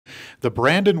The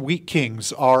Brandon Wheat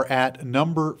Kings are at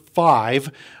number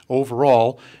 5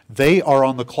 overall. They are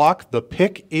on the clock. The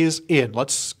pick is in.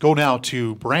 Let's go now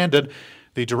to Brandon.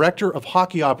 The Director of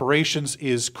Hockey Operations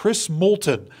is Chris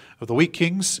Moulton of the Wheat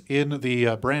Kings in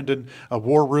the Brandon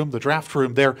War Room, the draft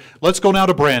room there. Let's go now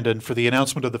to Brandon for the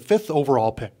announcement of the 5th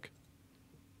overall pick.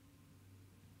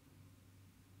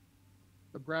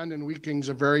 The Brandon Wheat Kings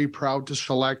are very proud to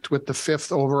select with the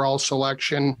 5th overall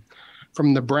selection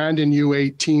from the Brandon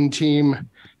U18 team,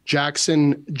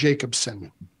 Jaxon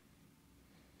Jacobson.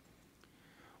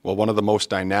 Well, one of the most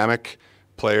dynamic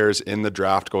players in the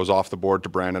draft goes off the board to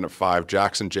Brandon at 5.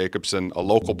 Jaxon Jacobson, a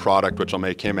local product, which will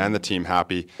make him and the team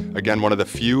happy. Again, one of the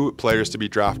few players to be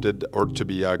drafted or to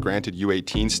be granted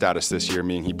U18 status this year,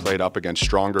 meaning he played up against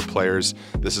stronger players.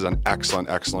 This is an excellent,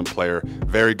 excellent player.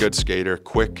 Very good skater,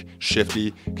 quick,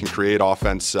 shifty, can create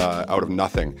offense out of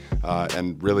nothing.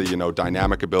 And really,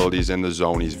 dynamic abilities in the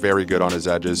zone. He's very good on his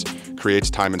edges,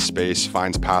 creates time and space,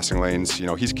 finds passing lanes.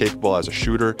 He's capable as a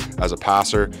shooter, as a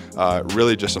passer,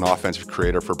 really just an offensive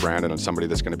creator for Brandon and somebody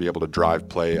that's going to be able to drive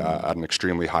play at an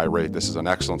extremely high rate. This is an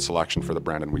excellent selection for the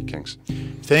Brandon Wheat Kings.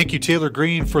 Thank you, Taylor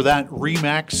Green, for that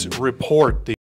RE/MAX report.